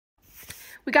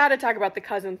We got to talk about the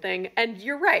cousin thing. And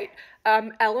you're right.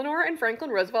 Eleanor and Franklin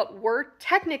Roosevelt were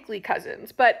technically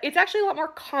cousins, but it's actually a lot more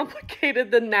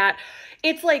complicated than that.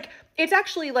 It's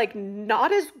actually like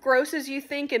not as gross as you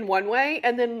think in one way,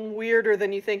 and then weirder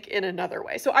than you think in another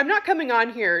way. So I'm not coming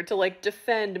on here to like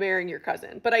defend marrying your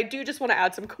cousin, but I do just want to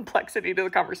add some complexity to the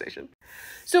conversation.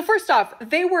 So first off,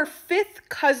 they were fifth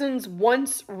cousins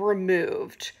once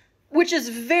removed, which is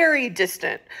very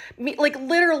distant. Like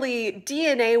literally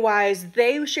DNA wise,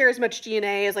 they share as much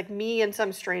DNA as like me and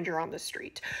some stranger on the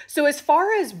street. So as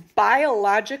far as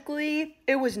biologically,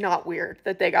 it was not weird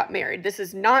that they got married. This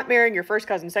is not marrying your first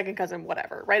cousin, second cousin,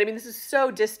 whatever, right? I mean, this is so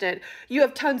distant. You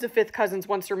have tons of fifth cousins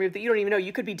once removed that you don't even know.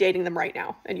 You could be dating them right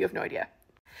now and you have no idea.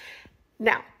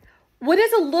 Now, what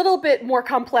is a little bit more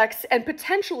complex and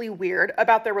potentially weird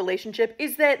about their relationship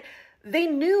is that they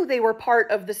knew they were part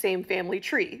of the same family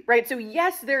tree, right? So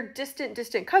yes, they're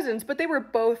distant cousins, but they were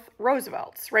both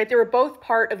Roosevelts, right? They were both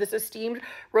part of this esteemed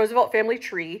Roosevelt family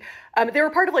tree. They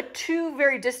were part of like two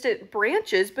very distant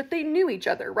branches, but they knew each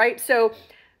other, right? So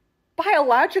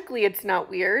biologically, it's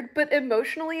not weird, but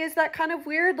emotionally, is that kind of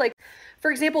weird? Like, for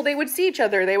example, they would see each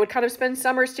other. They would kind of spend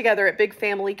summers together at big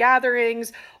family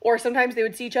gatherings, or sometimes they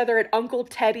would see each other at Uncle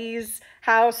Teddy's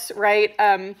house, right?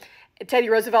 Teddy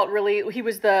Roosevelt he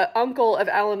was the uncle of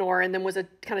Eleanor and then was a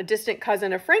kind of distant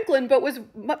cousin of Franklin, but was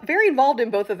very involved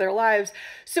in both of their lives.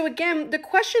 So again, the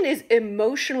question is,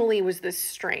 emotionally, was this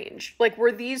strange? Like,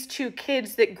 were these two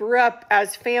kids that grew up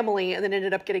as family and then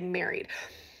ended up getting married?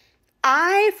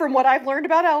 From what I've learned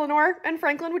about Eleanor and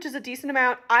Franklin, which is a decent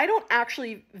amount, I don't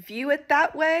actually view it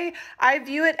that way. I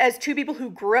view it as two people who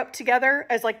grew up together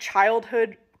as like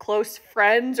childhood close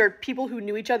friends or people who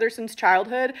knew each other since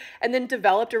childhood and then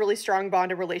developed a really strong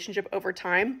bond and relationship over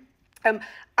time.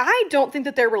 I don't think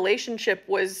that their relationship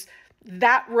was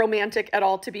that romantic at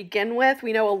all to begin with.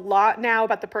 We know a lot now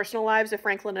about the personal lives of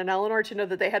Franklin and Eleanor to know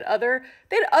that they had other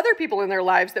people in their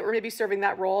lives that were maybe serving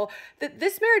that role. That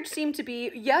this marriage seemed to be,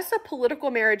 yes, a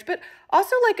political marriage, but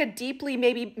also like a deeply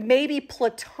maybe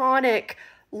platonic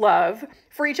love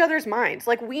for each other's minds.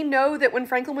 Like, we know that when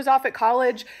Franklin was off at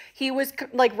college, he was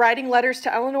like writing letters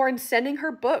to Eleanor and sending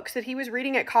her books that he was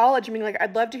reading at college. I mean, like,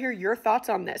 I'd love to hear your thoughts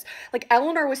on this. Like,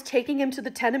 Eleanor was taking him to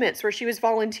the tenements where she was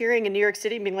volunteering in New York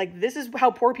City, being like, this is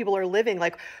how poor people are living.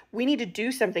 Like, we need to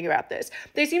do something about this.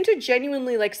 They seem to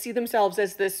genuinely like see themselves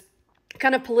as this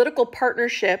kind of political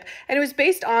partnership. And it was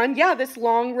based on, this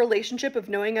long relationship of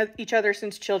knowing each other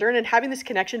since children and having this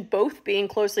connection, both being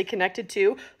closely connected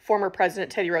to former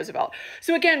President Teddy Roosevelt.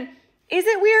 So again, is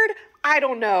it weird? I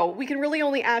don't know. We can really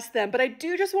only ask them, but I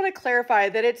do just want to clarify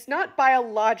that it's not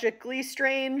biologically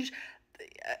strange.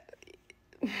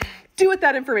 Do with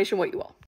that information what you will.